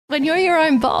When you're your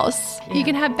own boss, you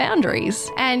can have boundaries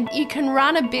and you can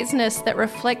run a business that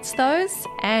reflects those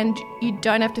and you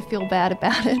don't have to feel bad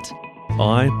about it.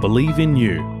 I Believe in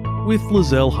You with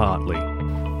Lizelle Hartley.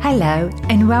 Hello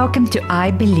and welcome to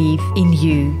I Believe in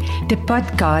You, the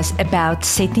podcast about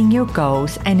setting your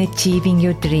goals and achieving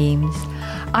your dreams.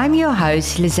 I'm your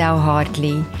host, Lizelle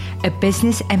Hartley, a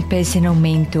business and personal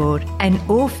mentor and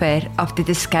author of the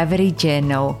Discovery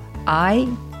Journal, I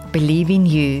Believe in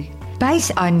You.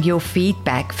 Based on your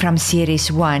feedback from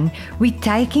Series 1, we're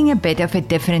taking a bit of a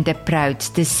different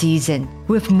approach this season,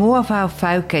 with more of our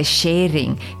focus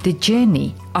sharing the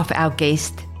journey of our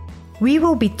guest. We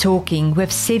will be talking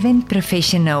with 7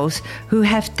 professionals who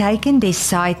have taken their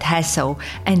side hustle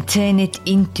and turned it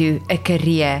into a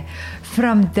career,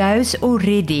 from those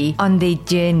already on their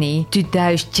journey to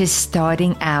those just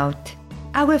starting out.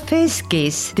 Our first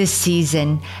guest this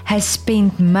season has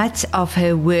spent much of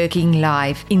her working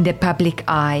life in the public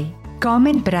eye.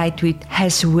 Carmen Breitwood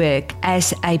has worked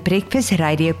as a breakfast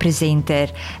radio presenter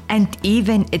and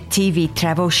even a TV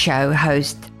travel show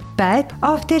host. But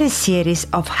after a series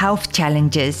of health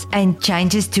challenges and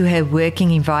changes to her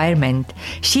working environment,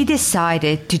 she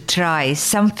decided to try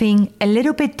something a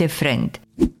little bit different.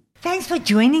 Thanks for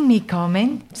joining me,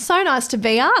 Carmen. So nice to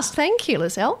be asked. Thank you,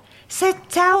 Lizelle. So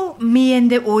tell me and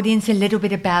the audience a little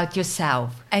bit about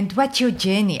yourself and what's your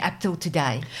journey up till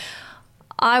today?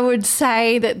 I would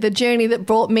say that the journey that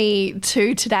brought me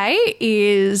to today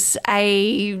is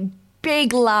a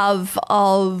big love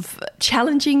of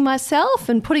challenging myself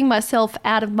and putting myself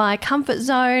out of my comfort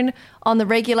zone on the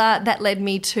regular. That led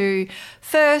me to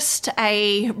first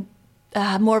a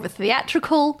more of a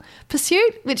theatrical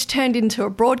pursuit, which turned into a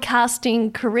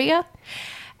broadcasting career.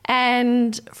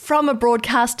 And from a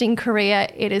broadcasting career,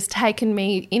 it has taken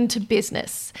me into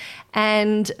business.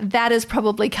 And that has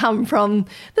probably come from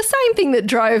the same thing that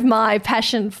drove my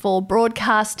passion for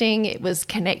broadcasting. It was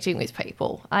connecting with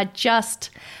people. I just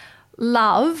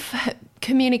love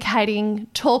communicating,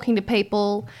 talking to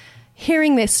people,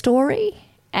 hearing their story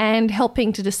and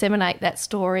helping to disseminate that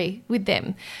story with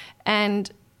them.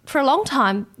 And for a long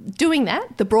time, doing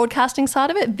that, the broadcasting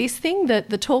side of it, this thing, the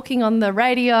talking on the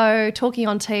radio, talking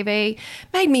on TV,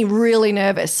 made me really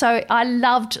nervous. So I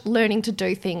loved learning to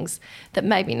do things that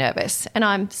made me nervous. And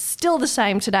I'm still the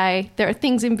same today. There are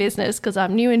things in business, because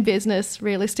I'm new in business,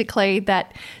 realistically,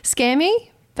 that scare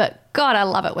me. But God, I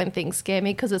love it when things scare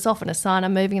me, because it's often a sign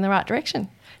I'm moving in the right direction.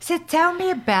 So tell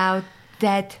me about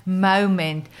that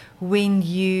moment when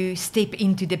you step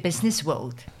into the business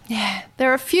world. Yeah, there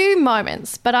are a few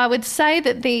moments, but I would say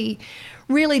that the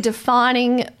really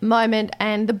defining moment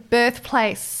and the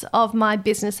birthplace of my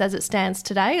business as it stands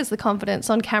today as the Confidence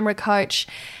on Camera coach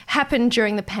happened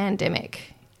during the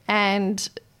pandemic. And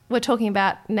we're talking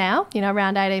about now,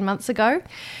 around 18 months ago,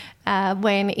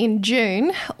 when in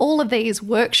June, all of these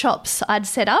workshops I'd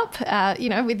set up,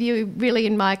 with you really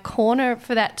in my corner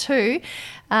for that too,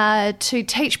 to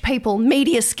teach people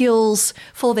media skills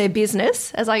for their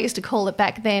business, as I used to call it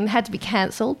back then, had to be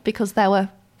cancelled because they were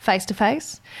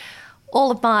face-to-face.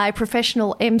 All of my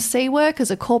professional MC work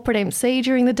as a corporate MC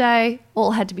during the day,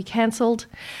 all had to be cancelled.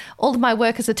 All of my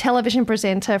work as a television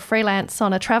presenter, freelance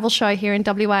on a travel show here in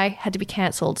WA, had to be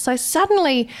cancelled. So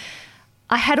suddenly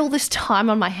I had all this time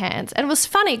on my hands. And it was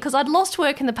funny because I'd lost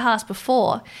work in the past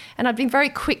before and I'd been very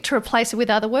quick to replace it with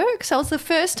other work. So it was the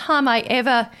first time I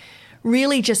ever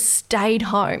really just stayed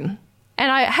home.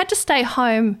 And I had to stay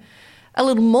home a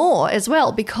little more as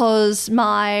well, because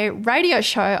my radio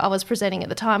show I was presenting at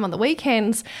the time on the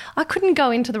weekends, I couldn't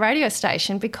go into the radio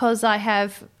station because I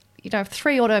have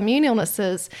 3 autoimmune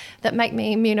illnesses that make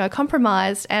me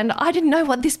immunocompromised, and I didn't know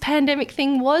what this pandemic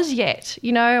thing was yet.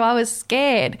 I was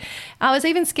scared. I was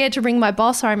even scared to ring my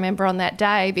boss, I remember, on that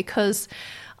day, because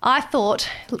I thought,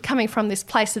 coming from this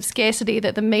place of scarcity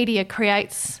that the media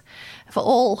creates for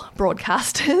all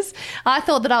broadcasters, I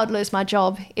thought that I would lose my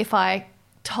job if I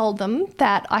told them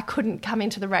that I couldn't come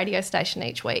into the radio station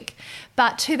each week.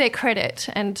 But to their credit,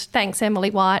 and thanks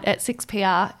Emily White at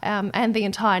 6PR and the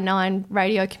entire Nine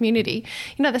radio community,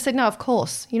 they said, no, of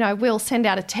course, we'll send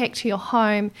out a tech to your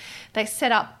home. They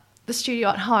set up the studio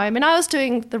at home, and I was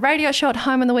doing the radio show at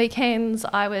home on the weekends.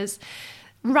 I was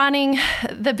running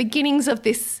the beginnings of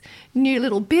this new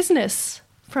little business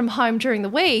from home during the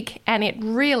week, and it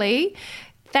really,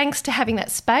 thanks to having that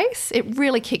space, it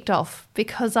really kicked off,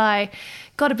 because I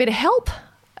got a bit of help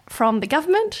from the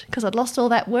government because I'd lost all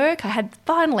that work. I had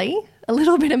finally a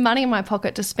little bit of money in my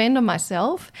pocket to spend on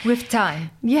myself. With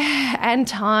time. Yeah, and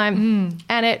time.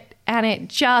 And it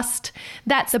just,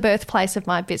 that's the birthplace of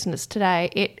my business today.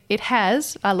 It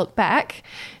has, I look back,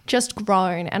 just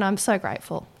grown, and I'm so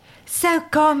grateful. So,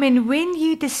 Carmen, when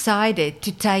you decided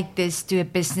to take this to a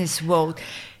business world,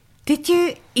 did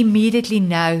you immediately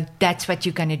know that's what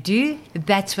you're going to do?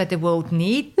 That's what the world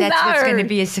needs? That's what's going to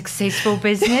be a successful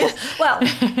business? Well,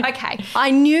 okay. I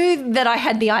knew that I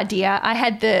had the idea. I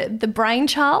had the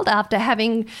brainchild after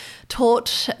having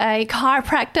taught a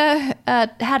chiropractor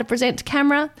how to present to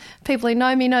camera. People who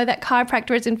know me know that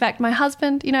chiropractor is, in fact, my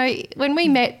husband. You know, when we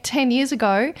met 10 years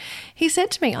ago, he said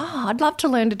to me, I'd love to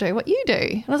learn to do what you do.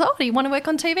 And I was like, do you want to work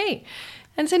on TV?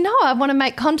 And said, no, I want to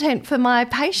make content for my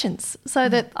patients so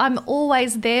that I'm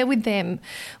always there with them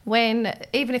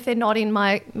even if they're not in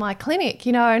my clinic,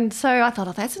 you know. And so I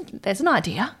thought, there's an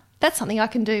idea. That's something I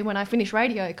can do when I finish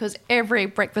radio, because every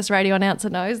breakfast radio announcer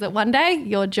knows that one day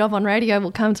your job on radio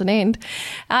will come to an end.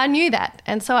 I knew that.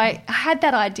 And so I had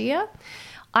that idea.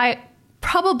 I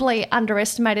probably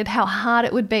underestimated how hard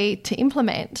it would be to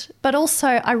implement, but also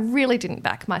I really didn't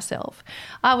back myself.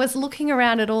 I was looking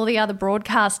around at all the other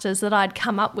broadcasters that I'd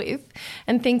come up with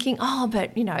and thinking,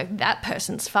 but, you know, that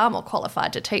person's far more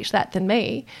qualified to teach that than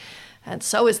me. And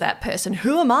so is that person.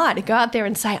 Who am I to go out there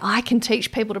and say I can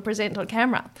teach people to present on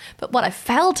camera? But what I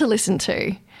failed to listen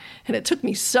to, and it took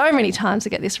me so many times to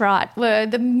get this right, were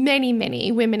the many,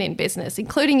 many women in business,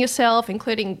 including yourself,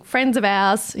 including friends of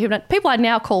ours, people I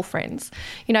now call friends,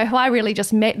 you know, who I really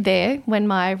just met there when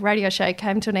my radio show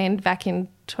came to an end back in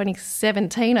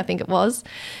 2017, I think it was.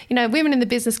 You know, women in the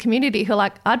business community who are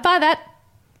like, I'd buy that.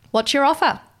 What's your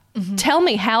offer? Mm-hmm. Tell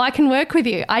me how I can work with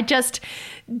you. I just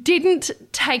didn't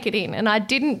take it in, and I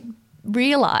didn't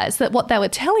realise that what they were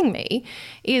telling me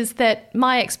is that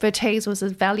my expertise was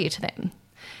of value to them.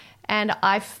 And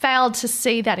I failed to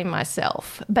see that in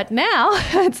myself. But now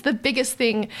it's the biggest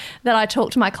thing that I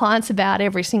talk to my clients about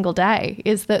every single day,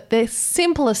 is that the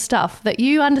simplest stuff that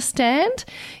you understand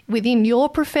within your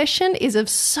profession is of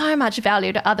so much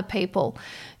value to other people.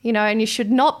 You know, and you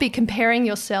should not be comparing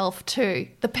yourself to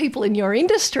the people in your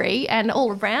industry and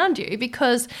all around you,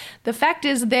 because the fact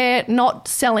is they're not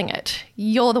selling it.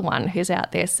 You're the one who's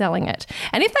out there selling it.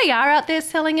 And if they are out there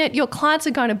selling it, your clients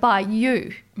are going to buy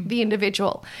you, the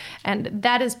individual. And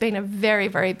that has been a very,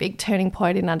 very big turning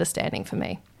point in understanding for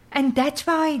me. And that's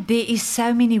why there is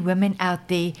so many women out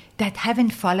there that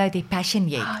haven't followed their passion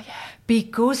yet. Oh, yeah.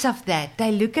 Because of that,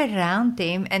 they look around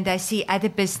them and they see other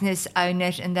business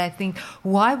owners and they think,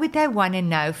 why would they want to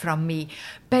know from me?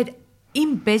 But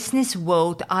in business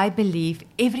world, I believe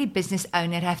every business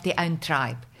owner have their own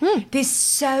tribe. There's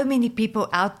so many people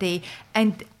out there,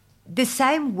 and the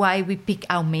same way we pick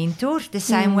our mentors, the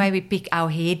same way we pick our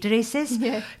hairdressers.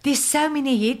 Yeah. There's so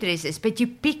many hairdressers, but you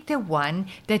pick the one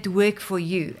that work for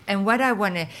you. And what I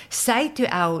want to say to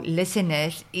our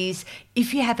listeners is,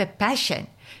 if you have a passion,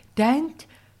 don't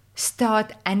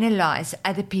start analyze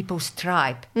other people's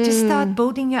tribe. Just start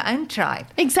building your own tribe.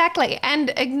 Exactly.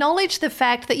 And acknowledge the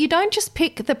fact that you don't just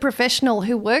pick the professional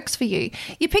who works for you.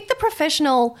 You pick the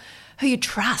professional who you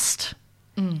trust.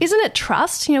 Isn't it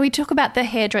trust? You know, we talk about the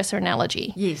hairdresser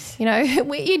analogy. Yes. You know,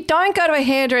 you don't go to a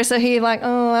hairdresser who you're like,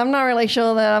 I'm not really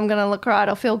sure that I'm going to look right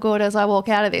or feel good as I walk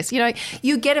out of this. You know,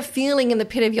 you get a feeling in the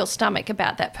pit of your stomach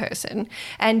about that person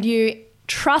and you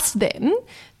trust them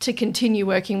to continue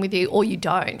working with you, or you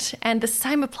don't. And the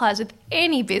same applies with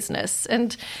any business.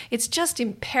 And it's just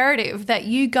imperative that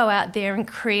you go out there and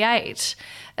create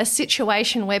a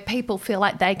situation where people feel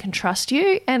like they can trust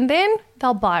you, and then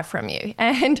they'll buy from you.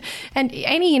 And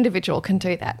any individual can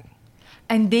do that.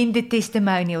 And then the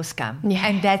testimonials come. Yeah.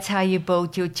 And that's how you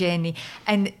build your journey.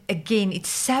 And again, it's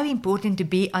so important to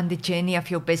be on the journey of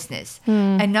your business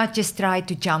and not just try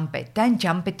to jump it. Don't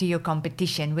jump it to your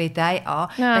competition where they are,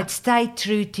 but stay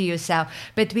true to yourself.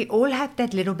 But we all have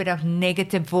that little bit of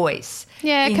negative voice.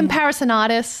 Yeah,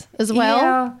 comparisonitis as well.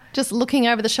 Yeah. Just looking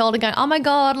over the shoulder going, oh my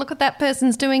God, look what that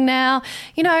person's doing now.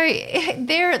 You know,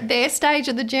 they're at their stage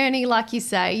of the journey, like you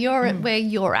say. You're at where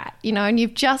you're at, you know, and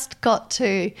you've just got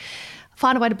to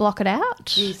find a way to block it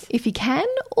out if you can,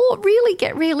 or really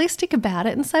get realistic about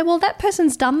it and say, well, that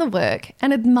person's done the work,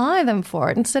 and admire them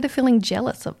for it instead of feeling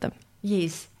jealous of them.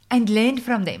 Yes, and learn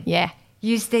from them. Yeah.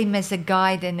 Use them as a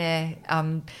guide and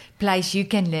a place you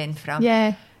can learn from.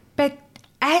 Yeah. But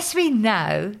as we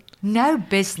know, no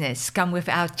business comes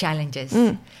without challenges.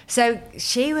 So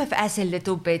share with us a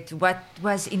little bit what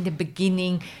was in the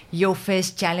beginning your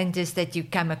first challenges that you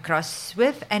come across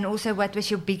with, and also what was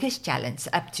your biggest challenge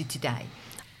up to today?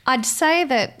 I'd say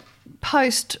that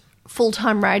post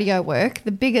full-time radio work,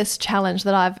 the biggest challenge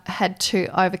that I've had to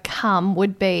overcome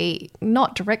would be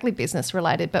not directly business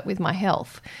related, but with my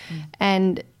health.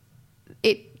 And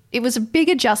it was a big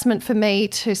adjustment for me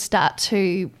to start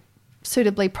to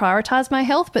suitably prioritise my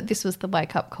health, but this was the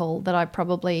wake-up call that I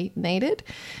probably needed.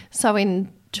 So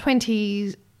in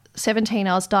 2017,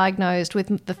 I was diagnosed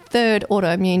with the third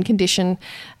autoimmune condition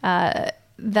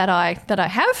that I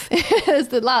have. It's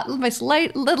the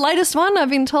latest one I've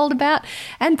been told about.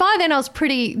 And by then I was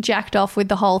pretty jacked off with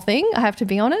the whole thing, I have to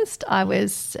be honest. I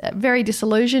was very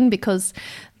disillusioned because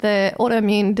the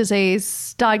autoimmune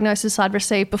disease diagnosis I'd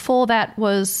received before that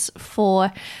was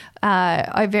for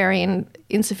ovarian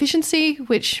insufficiency,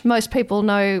 which most people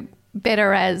know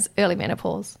better as early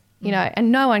menopause,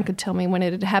 and no one could tell me when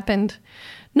it had happened.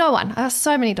 No one. I asked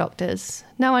so many doctors.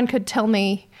 No one could tell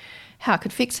me how I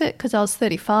could fix it because I was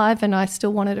 35 and I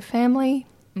still wanted a family.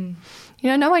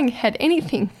 No one had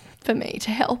anything for me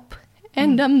to help.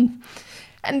 And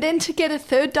then to get a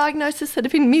third diagnosis that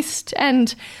had been missed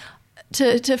and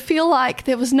to feel like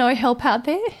there was no help out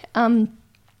there,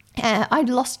 I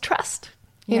lost trust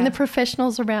in the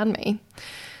professionals around me.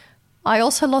 I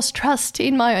also lost trust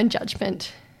in my own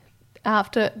judgment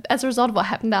as a result of what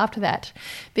happened after that,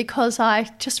 because I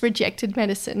just rejected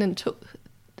medicine and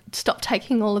stopped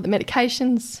taking all of the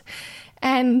medications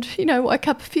and, woke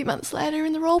up a few months later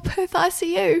in the Royal Perth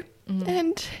ICU.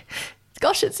 And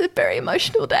gosh, it's a very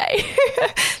emotional day.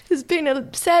 There's been a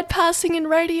sad passing in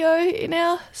radio in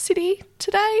our city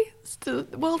today. It's the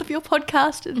world of your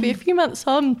podcast. It'll be a few months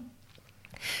on.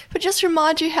 But just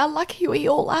remind you how lucky we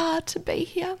all are to be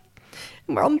here.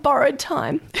 And we're on borrowed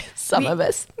time, some of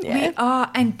us. Yeah. We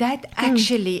are, and that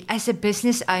actually, as a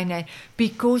business owner,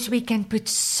 because we can put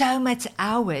so much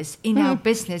hours in our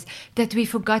business that we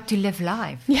forgot to live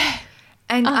life. Yeah.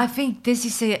 And I think this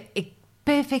is a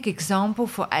perfect example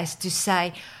for us to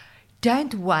say,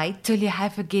 don't wait till you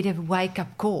get a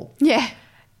wake-up call. Yeah.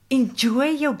 Enjoy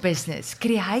your business,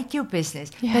 create your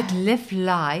business, but live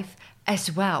life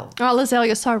as well. Oh, Lizelle,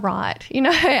 you're so right.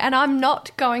 And I'm not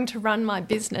going to run my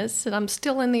business, and I'm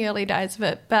still in the early days of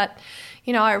it, but,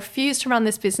 I refuse to run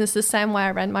this business the same way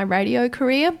I ran my radio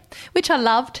career, which I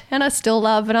loved and I still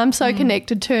love and I'm so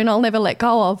connected to and I'll never let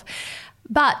go of.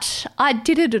 But I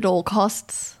did it at all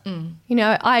costs.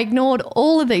 I ignored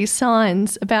all of these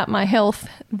signs about my health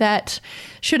that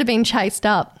should have been chased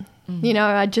up.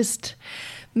 I just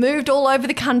moved all over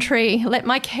the country, let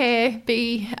my care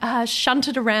be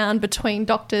shunted around between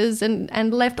doctors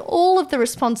and left all of the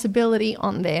responsibility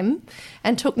on them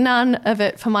and took none of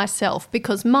it for myself,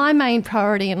 because my main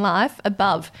priority in life,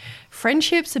 above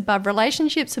friendships, above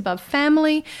relationships, above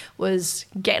family, was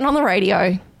getting on the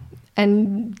radio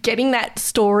and getting that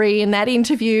story and that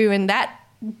interview and that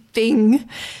thing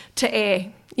to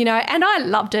air. And I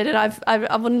loved it, and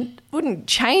I wouldn't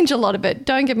change a lot of it.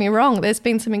 Don't get me wrong. There's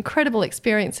been some incredible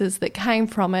experiences that came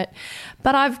from it,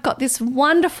 but I've got this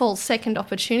wonderful second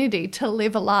opportunity to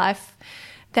live a life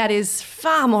that is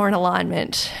far more in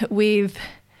alignment with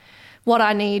what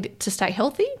I need to stay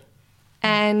healthy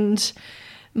and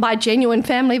my genuine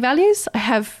family values. I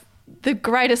have the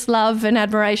greatest love and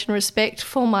admiration and respect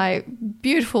for my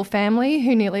beautiful family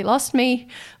who nearly lost me,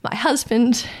 my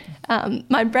husband,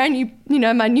 my brand new,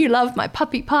 my new love, my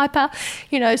puppy Piper,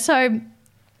 so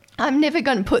I'm never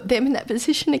going to put them in that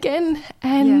position again,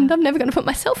 and I'm never going to put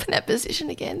myself in that position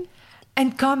again.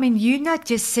 And Carmen, you're not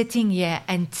just sitting here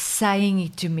and saying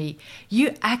it to me.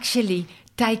 You actually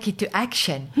take it to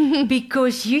action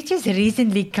because you just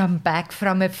recently come back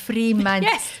from a 3 month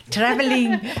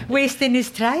traveling Western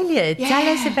Australia. Tell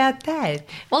us about that.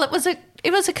 Well, it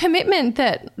was a commitment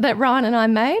that Ryan and I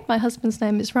made. My husband's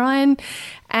name is Ryan,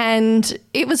 and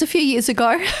it was a few years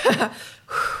ago.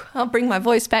 I'll bring my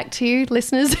voice back to you,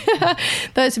 listeners.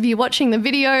 Those of you watching the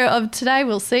video of today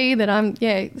will see that I'm,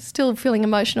 still feeling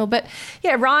emotional. But,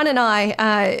 Ryan and I,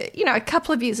 a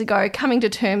couple of years ago, coming to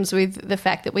terms with the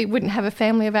fact that we wouldn't have a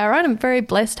family of our own. I'm very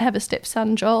blessed to have a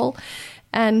stepson, Joel.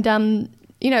 And,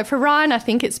 for Ryan, I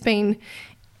think it's been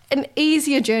an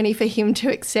easier journey for him to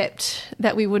accept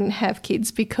that we wouldn't have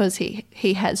kids because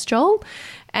he has Joel.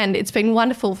 And it's been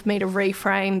wonderful for me to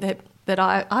reframe that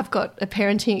I've got a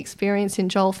parenting experience in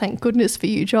Joel. Thank goodness for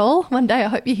you, Joel. One day I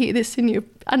hope you hear this and you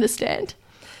understand.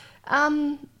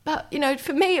 But,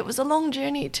 for me it was a long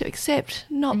journey to accept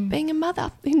not being a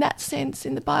mother in that sense,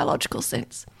 in the biological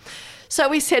sense. So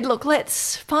we said, look,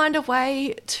 let's find a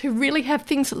way to really have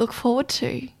things to look forward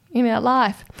to in our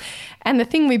life. And the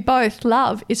thing we both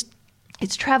love is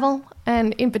travel.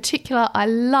 And in particular, I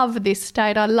love this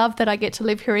state. I love that I get to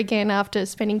live here again after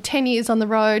spending 10 years on the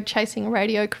road, chasing a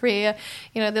radio career.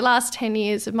 The last 10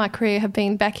 years of my career have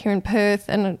been back here in Perth,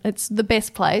 and it's the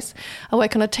best place. I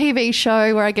work on a TV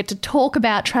show where I get to talk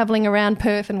about travelling around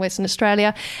Perth and Western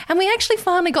Australia. And we actually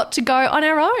finally got to go on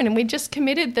our own, and we just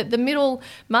committed that the middle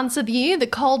months of the year, the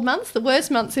cold months, the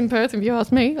worst months in Perth, if you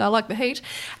ask me, I like the heat.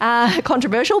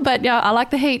 Controversial, but I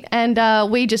like the heat.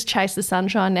 And we just chase the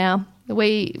sunshine now.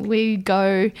 We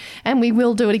go, and we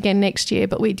will do it again next year,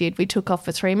 but we did. We took off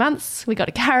for 3 months. We got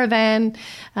a caravan.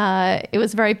 It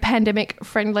was very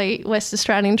pandemic-friendly West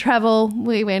Australian travel.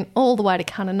 We went all the way to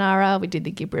Kununurra. We did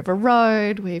the Gibb River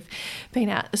Road. We've been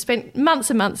out, spent months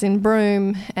and months in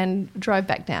Broome and drove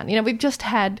back down. You know, we've just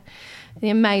had an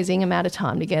amazing amount of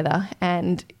time together,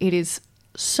 and it is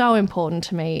so important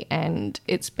to me, and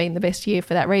it's been the best year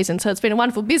for that reason. So it's been a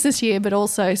wonderful business year, but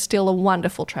also still a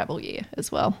wonderful travel year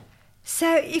as well.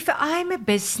 So if I'm a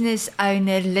business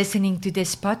owner listening to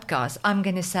this podcast, I'm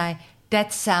going to say,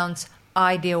 that sounds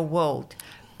ideal world.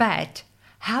 But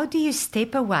how do you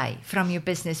step away from your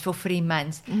business for 3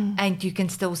 months and you can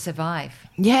still survive?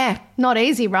 Yeah, not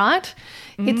easy, right?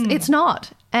 It's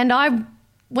not. And I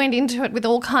went into it with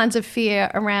all kinds of fear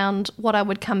around what I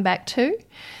would come back to.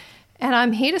 And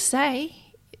I'm here to say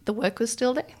the work was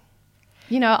still there.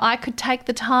 You know, I could take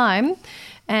the time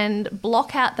and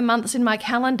block out the months in my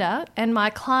calendar, and my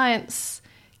clients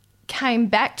came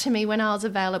back to me when I was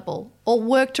available or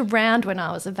worked around when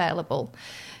I was available.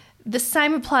 The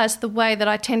same applies to the way that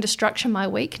I tend to structure my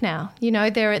week now. You know,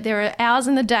 there are hours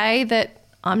in the day that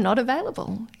I'm not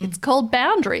available. It's called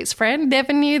boundaries, friend.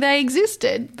 Never knew they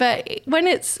existed. But when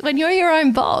you're your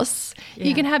own boss,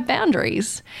 you can have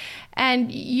boundaries.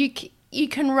 And you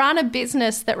can run a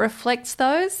business that reflects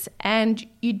those, and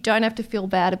you don't have to feel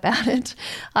bad about it.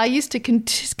 I used to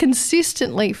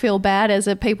consistently feel bad as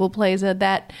a people pleaser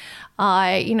that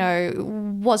I,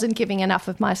 wasn't giving enough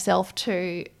of myself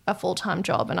to a full-time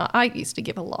job. And I used to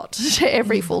give a lot to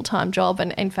every full-time job,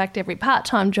 and in fact every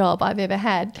part-time job I've ever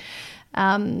had.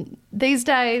 These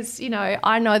days,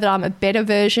 I know that I'm a better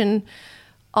version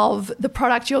of the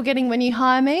product you're getting when you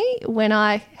hire me when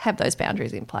I have those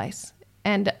boundaries in place.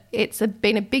 And it's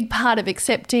been a big part of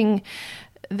accepting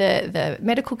the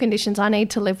medical conditions I need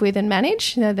to live with and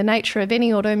manage. The nature of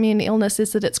any autoimmune illness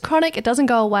is that it's chronic, it doesn't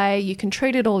go away, you can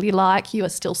treat it all you like, you are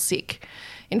still sick.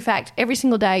 In fact, every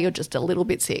single day you're just a little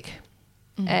bit sick.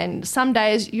 And some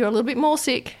days you're a little bit more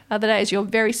sick, other days you're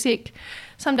very sick.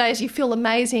 Some days you feel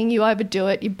amazing, you overdo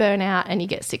it, you burn out and you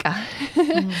get sicker.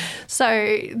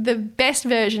 So the best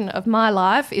version of my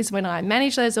life is when I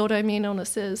manage those autoimmune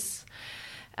illnesses,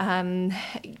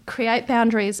 create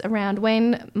boundaries around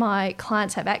when my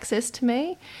clients have access to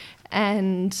me,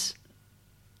 and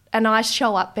I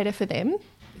show up better for them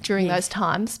during those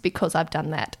times because I've done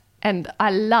that. And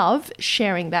I love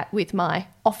sharing that with my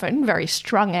often very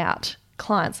strung out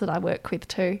clients that I work with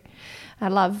too. I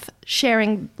love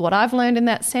sharing what I've learned in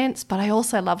that sense, but I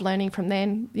also love learning from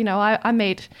them. I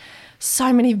meet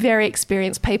so many very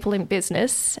experienced people in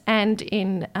business and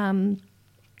in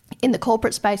the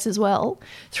corporate space as well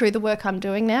through the work I'm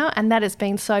doing now, and that has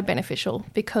been so beneficial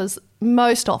because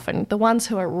most often the ones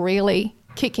who are really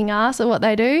kicking ass at what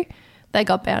they do, they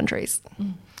got boundaries.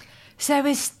 So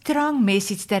a strong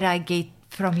message that I get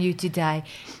from you today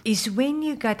is when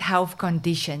you got health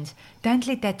conditions, don't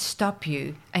let that stop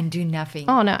you and do nothing.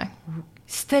 Oh, no.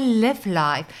 Still live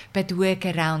life, but work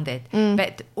around it.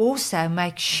 But also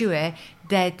make sure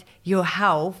that your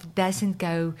health doesn't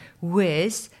go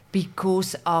worse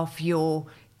because of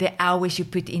the hours you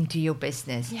put into your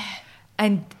business. Yeah.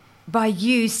 And by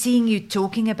seeing you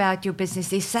talking about your business,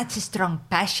 there's such a strong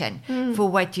passion for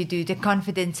what you do, the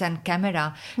confidence on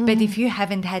camera. But if you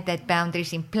haven't had that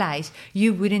boundaries in place,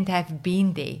 you wouldn't have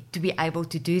been there to be able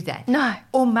to do that. No.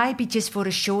 Or maybe just for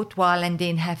a short while and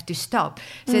then have to stop.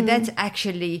 So that's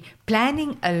actually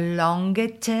planning a longer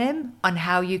term on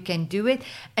how you can do it.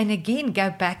 And again,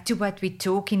 go back to what we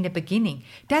talked in the beginning.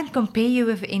 Don't compare you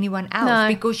with anyone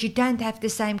else because you don't have the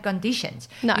same conditions.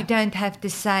 No. You don't have the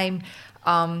same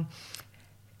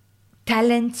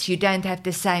talents, you don't have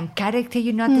the same character,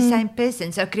 you're not the same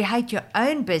person. So create your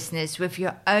own business with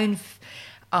your own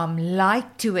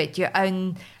light to it, your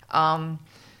own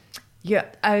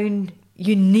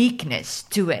uniqueness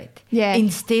to it. Yeah.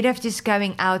 Instead of just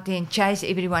going out there and chase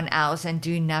everyone else and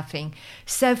do nothing.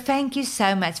 So thank you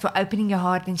so much for opening your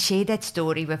heart and share that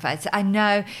story with us. I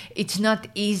know it's not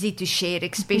easy to share,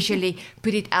 especially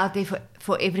put it out there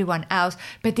for everyone else,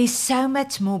 but there's so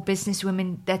much more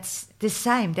businesswomen that's the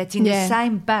same, that's in the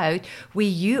same boat where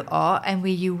you are and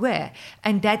where you were.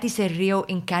 And that is a real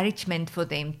encouragement for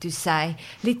them to say,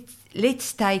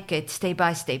 let's take it step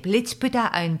by step. Let's put our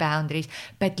own boundaries,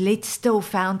 but let's still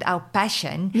find our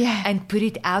passion and put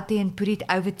it out there and put it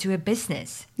over to a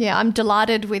business. Yeah, I'm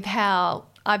delighted with how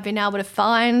I've been able to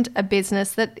find a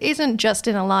business that isn't just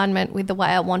in alignment with the way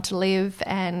I want to live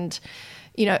and,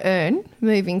 earn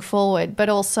moving forward, but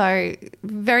also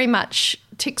very much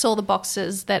ticks all the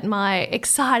boxes that my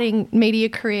exciting media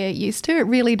career used to. It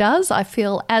really does. I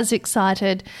feel as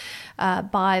excited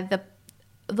by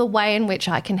the way in which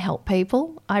I can help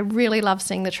people. I really love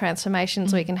seeing the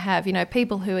transformations we can have. You know,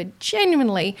 people who are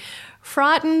genuinely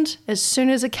frightened as soon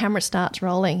as a camera starts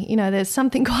rolling. You know, there's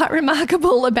something quite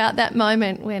remarkable about that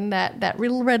moment when that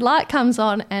little red light comes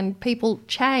on and people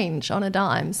change on a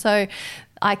dime. So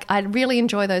I really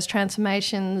enjoy those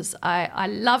transformations. I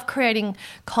love creating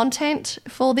content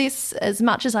for this as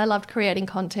much as I loved creating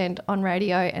content on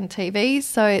radio and TV.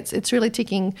 So it's really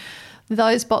ticking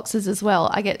those boxes as well.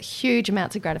 I get huge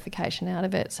amounts of gratification out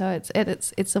of it. So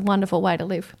it's a wonderful way to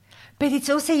live. But it's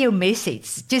also your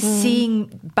message. Just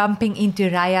bumping into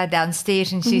Raya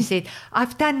downstairs, and she said,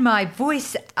 I've done my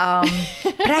voice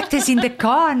practice in the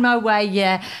car on my way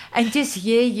here. And just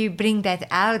hear you bring that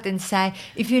out and say,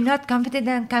 if you're not confident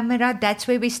on camera, that's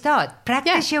where we start.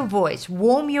 Practice your voice.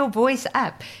 Warm your voice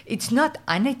up. It's not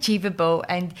unachievable.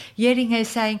 And hearing her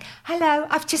saying, hello,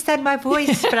 I've just done my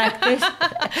voice practice.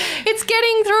 It's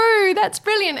getting through. That's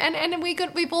brilliant. And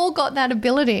we've all got that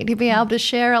ability to be able to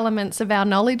share elements of our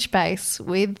knowledge base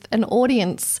with an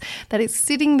audience that is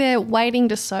sitting there waiting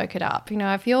to soak it up. You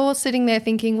know, if you're sitting there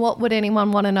thinking, what would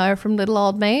anyone want to know from little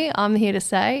old me? I'm here to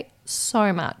say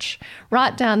so much.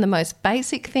 Write down the most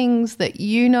basic things that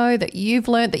you know, that you've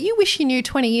learned, that you wish you knew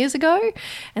 20 years ago,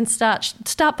 and start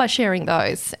by sharing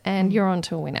those, and you're on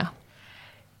to a winner.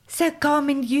 So,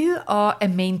 Carmen, you are a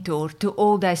mentor to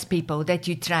all those people that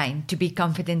you train to be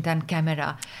confident on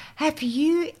camera. Have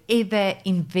you ever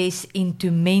invested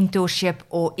into mentorship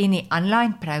or any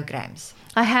online programs?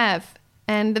 I have.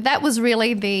 And that was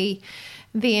really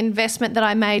the investment that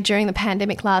I made during the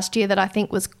pandemic last year that I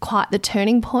think was quite the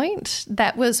turning point.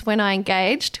 That was when I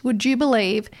engaged, would you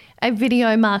believe, a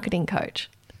video marketing coach.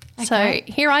 Okay.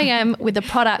 So here I am with a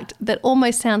product that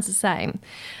almost sounds the same.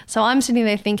 So I'm sitting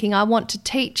there thinking I want to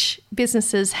teach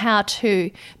businesses how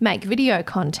to make video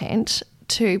content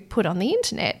to put on the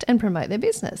internet and promote their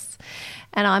business.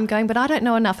 And I'm going, but I don't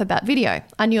know enough about video.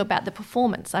 I knew about the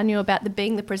performance. I knew about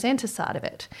being the presenter side of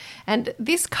it. And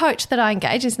this coach that I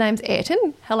engaged, his name's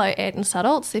Ayrton. Hello, Ayrton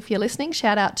Sudoltz. If you're listening,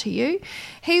 shout out to you.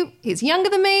 He's younger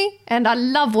than me, and I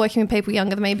love working with people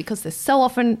younger than me because they so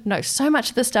often know so much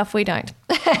of the stuff we don't.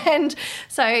 And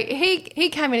so he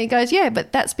came in and he goes, yeah,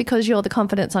 but that's because you're the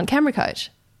confidence on camera coach.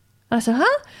 And I said,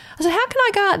 huh? I said, how can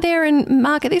I go out there and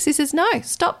market this? He says, no,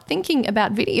 stop thinking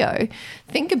about video.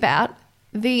 Think about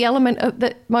the element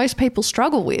that most people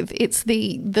struggle with. It's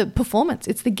the performance.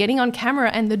 It's the getting on camera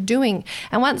and the doing.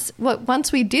 And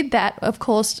once we did that, of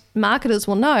course, marketers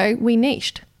will know we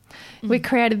niched. We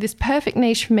created this perfect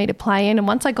niche for me to play in. And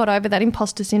once I got over that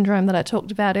imposter syndrome that I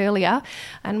talked about earlier,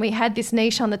 and we had this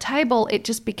niche on the table, it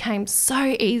just became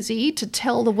so easy to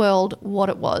tell the world what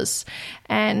it was.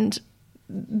 And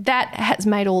that has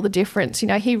made all the difference. You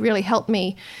know, he really helped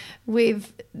me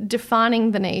with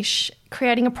defining the niche,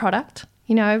 creating a product.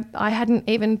 You know, I hadn't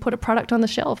even put a product on the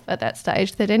shelf at that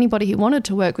stage that anybody who wanted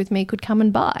to work with me could come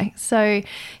and buy. So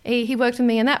he worked with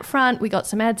me in that front. We got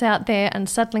some ads out there, and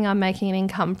suddenly I'm making an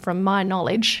income from my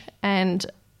knowledge, and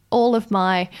all of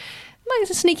my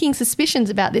sneaking suspicions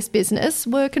about this business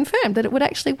were confirmed that it would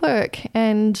actually work.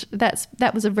 And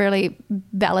that was a really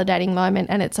validating moment,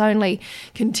 and it's only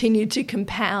continued to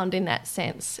compound in that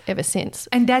sense ever since.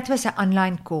 And that was an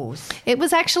online course? It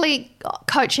was actually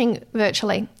coaching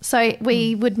virtually. So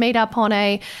we would meet up on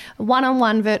a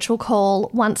one-on-one virtual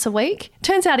call once a week.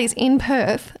 Turns out he's in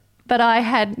Perth, but I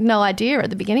had no idea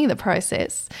at the beginning of the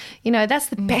process. You know, that's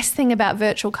the best thing about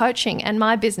virtual coaching, and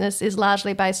my business is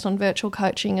largely based on virtual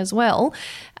coaching as well.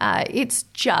 It's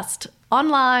just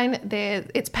online,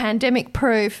 it's pandemic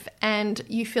proof, and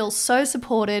you feel so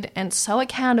supported and so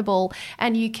accountable,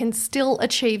 and you can still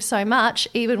achieve so much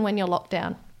even when you're locked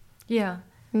down. Yeah.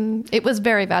 It was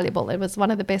very valuable. It was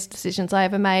one of the best decisions I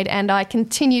ever made, and I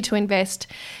continue to invest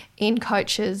in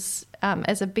coaches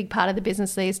as a big part of the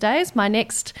business these days. My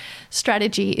next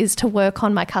strategy is to work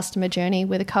on my customer journey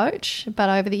with a coach, but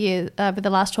over the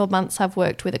last 12 months I've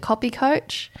worked with a copy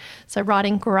coach, so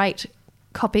writing great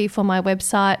copy for my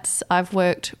websites. I've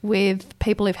worked with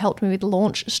people who've helped me with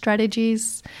launch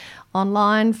strategies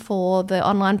online for the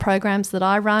online programs that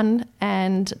I run,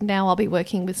 and now I'll be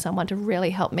working with someone to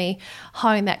really help me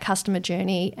hone that customer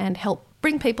journey and help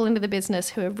bring people into the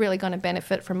business who are really going to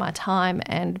benefit from my time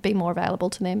and be more available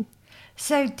to them.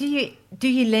 So have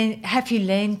you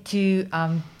learned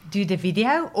to do the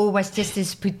video, or was just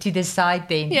this put to the side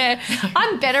then? Yeah,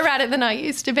 I'm better at it than I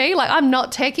used to be. Like, I'm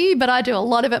not techie, but I do a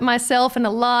lot of it myself, and a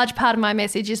large part of my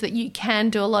message is that you can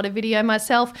do a lot of video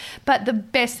myself, but the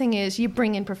best thing is you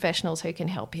bring in professionals who can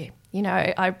help you. You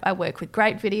know, I work with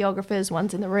great videographers.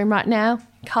 One's in the room right now,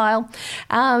 Kyle.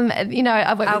 You know,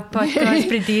 I work Our with podcast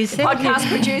producer. podcast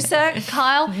producer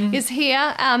Kyle is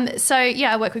here. So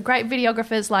yeah, I work with great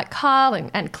videographers like Kyle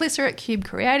and Clisser at Cube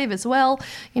Creative as well.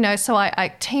 You know, so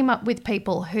I team up with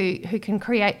people who can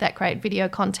create that great video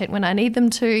content when I need them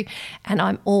to, and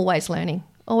I'm always learning.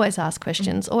 Always ask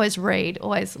questions, always read,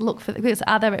 always look for, because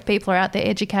other people are out there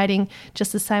educating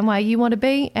just the same way you want to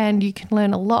be, and you can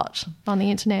learn a lot on the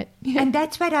internet. And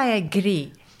that's what I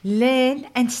agree. Learn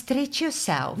and stretch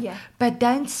yourself, but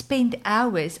don't spend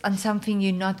hours on something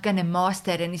you're not going to master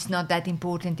and it's not that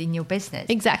important in your business.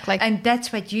 Exactly. And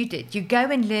that's what you did. You go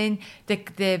and learn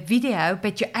the video,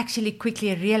 but you actually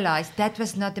quickly realize that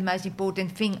was not the most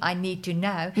important thing I need to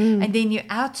know. And then you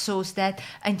outsource that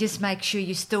and just make sure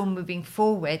you're still moving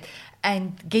forward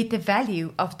and get the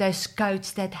value of those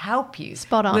coaches that help you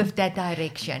Spot on. with that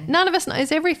direction. None of us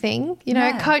knows everything. You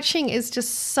know, No. coaching is just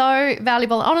so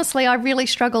valuable. Honestly, I really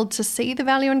struggled to see the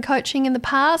value in coaching in the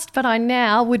past, but I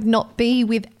now would not be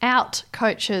without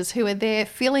coaches who are there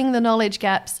filling the knowledge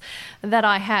gaps that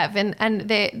I have.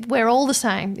 And we're all the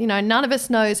same. You know, none of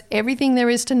us knows everything there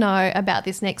is to know about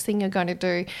this next thing you're going to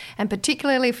do. And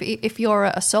particularly if you're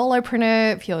a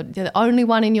solopreneur, if you're the only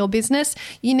one in your business,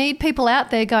 you need people out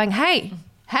there going, hey,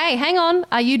 hang on,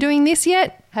 are you doing this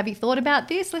yet? Have you thought about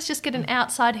this? Let's just get an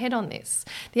outside head on this.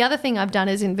 The other thing I've done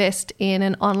is invest in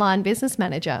an online business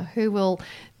manager who will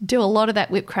do a lot of that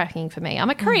whip cracking for me. I'm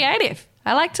a creative.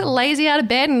 I like to lazy out of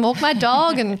bed and walk my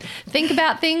dog and think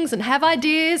about things and have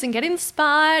ideas and get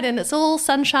inspired, and it's all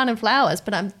sunshine and flowers,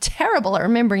 but I'm terrible at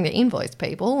remembering to invoice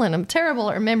people, and I'm terrible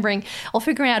at remembering or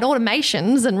figuring out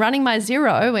automations and running my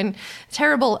Xero, and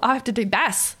terrible, I have to do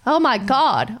BAS. Oh my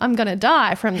God, I'm going to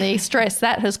die from the stress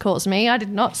that has caused me. I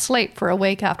did not sleep for a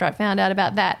week after I found out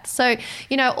about that. So,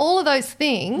 you know, all of those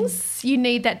things, you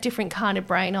need that different kind of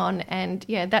brain on, and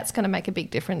yeah, that's going to make a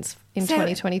big difference in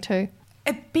 2022.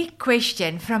 A big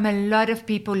question from a lot of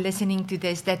people listening to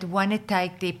this that want to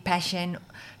take their passion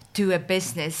to a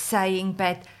business, saying,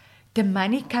 but the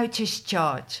money coaches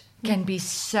charge can be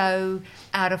so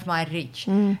out of my reach.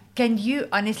 Can you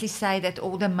honestly say that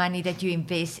all the money that you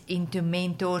invest into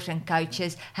mentors and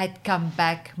coaches had come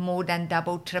back more than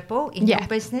double, triple in your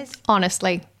business?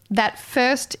 Honestly, that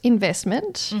first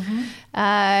investment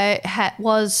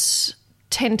was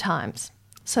 10 times.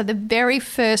 So the very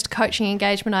first coaching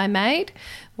engagement I made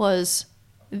was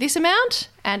this amount,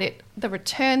 and the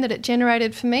return that it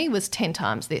generated for me was 10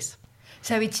 times this.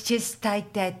 So it's just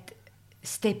take that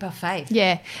step of faith.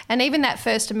 Yeah, and even that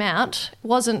first amount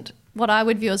wasn't what I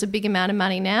would view as a big amount of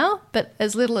money now, but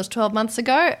as little as 12 months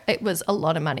ago, it was a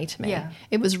lot of money to me. Yeah.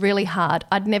 It was really hard.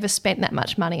 I'd never spent that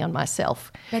much money on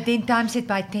myself. But then times it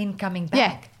by 10 coming back.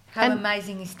 Yeah. How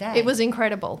amazing is that? It was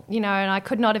incredible, you know, and I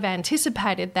could not have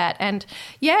anticipated that. And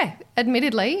yeah,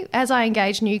 admittedly, as I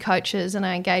engage new coaches and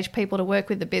I engage people to work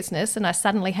with the business, and I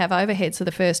suddenly have overheads for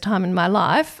the first time in my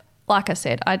life, like I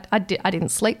said, I didn't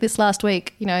sleep this last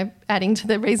week, you know, adding to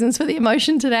the reasons for the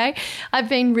emotion today. I've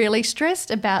been really stressed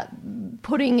about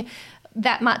putting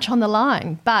that much on the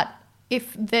line. But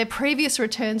if their previous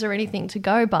returns are anything to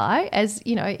go by, as,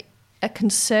 you know, a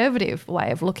conservative way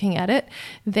of looking at it,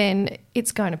 then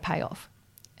it's going to pay off.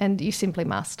 And you simply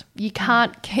must. You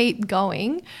can't keep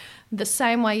going the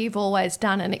same way you've always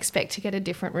done and expect to get a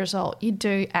different result. You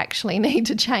do actually need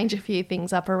to change a few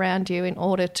things up around you in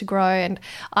order to grow. And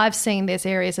I've seen there's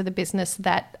areas of the business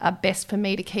that are best for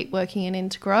me to keep working in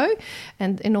and to grow.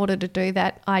 And in order to do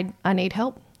that, I need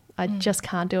help. I just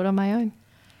can't do it on my own.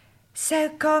 So,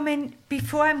 Carmen,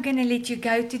 before I'm going to let you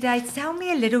go today, tell me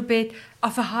a little bit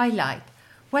of a highlight.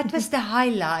 What was the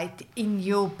highlight in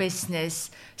your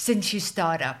business since you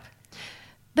started up?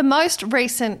 The most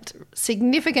recent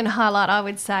significant highlight, I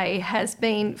would say, has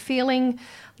been feeling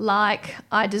like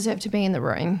I deserve to be in the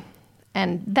room.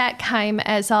 And that came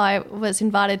as I was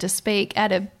invited to speak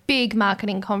at a big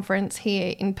marketing conference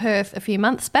here in Perth a few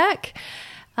months back.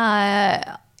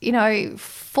 You know,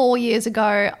 4 years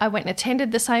ago, I went and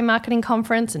attended the same marketing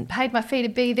conference and paid my fee to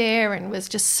be there and was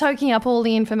just soaking up all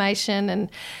the information and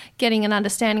getting an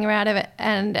understanding out of it.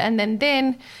 And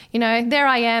then, you know, there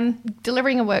I am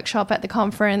delivering a workshop at the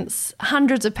conference.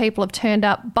 Hundreds of people have turned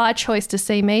up by choice to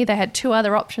see me. They had 2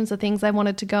 other options of things they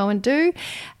wanted to go and do.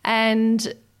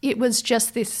 And it was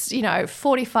just this, you know,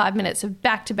 45 minutes of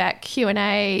back-to-back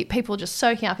Q&A, people just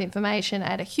soaking up information. I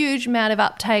had a huge amount of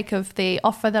uptake of the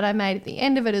offer that I made at the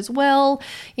end of it as well.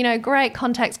 You know, great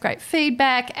contacts, great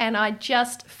feedback, and I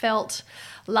just felt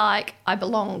like I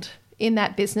belonged in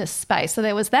that business space. So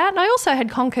there was that. And I also had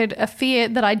conquered a fear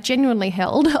that I genuinely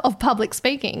held of public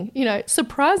speaking. You know,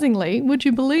 surprisingly, would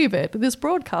you believe it? This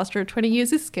broadcaster of 20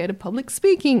 years is scared of public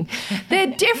speaking. They're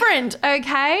different,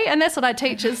 okay? And that's what I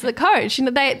teach as the coach. You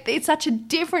know, it's such a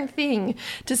different thing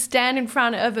to stand in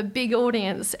front of a big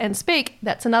audience and speak.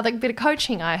 That's another bit of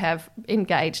coaching I have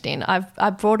engaged in.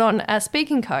 I've brought on a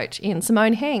speaking coach in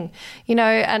Simone Heng, you know,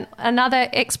 and another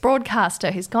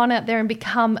ex-broadcaster who's gone out there and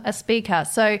become a speaker.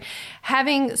 So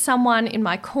having someone in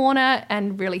my corner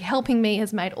and really helping me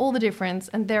has made all the difference.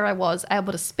 And there I was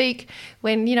able to speak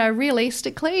when, you know,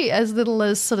 realistically, as little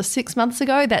as sort of 6 months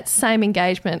ago, that same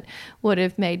engagement would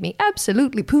have made me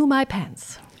absolutely poo my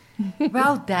pants.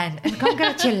 Well done, and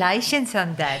congratulations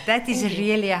on that. That is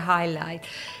really a highlight.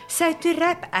 So to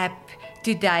wrap up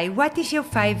today, what is your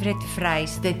favourite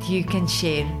phrase that you can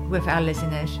share with our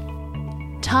listeners?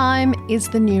 Time is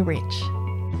the new rich.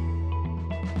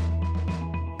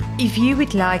 If you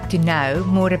would like to know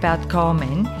more about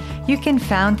Carmen, you can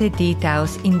find the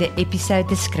details in the episode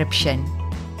description.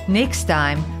 Next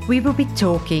time, we will be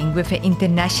talking with an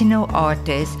international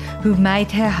artist who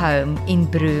made her home in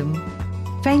Broome.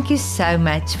 Thank you so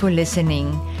much for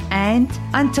listening, and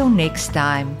until next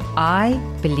time, I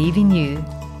believe in you.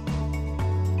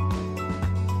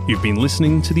 You've been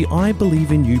listening to the I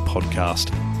Believe in You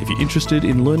podcast. If you're interested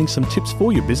in learning some tips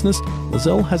for your business,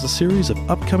 Lizelle has a series of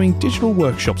upcoming digital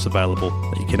workshops available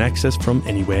that you can access from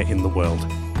anywhere in the world.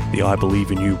 The I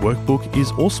Believe in You workbook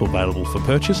is also available for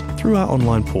purchase through our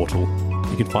online portal.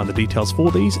 You can find the details for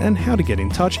these and how to get in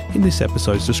touch in this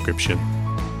episode's description.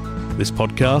 This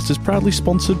podcast is proudly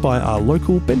sponsored by our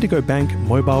local Bendigo Bank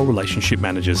mobile relationship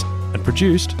managers and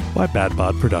produced by Bad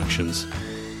Bard Productions.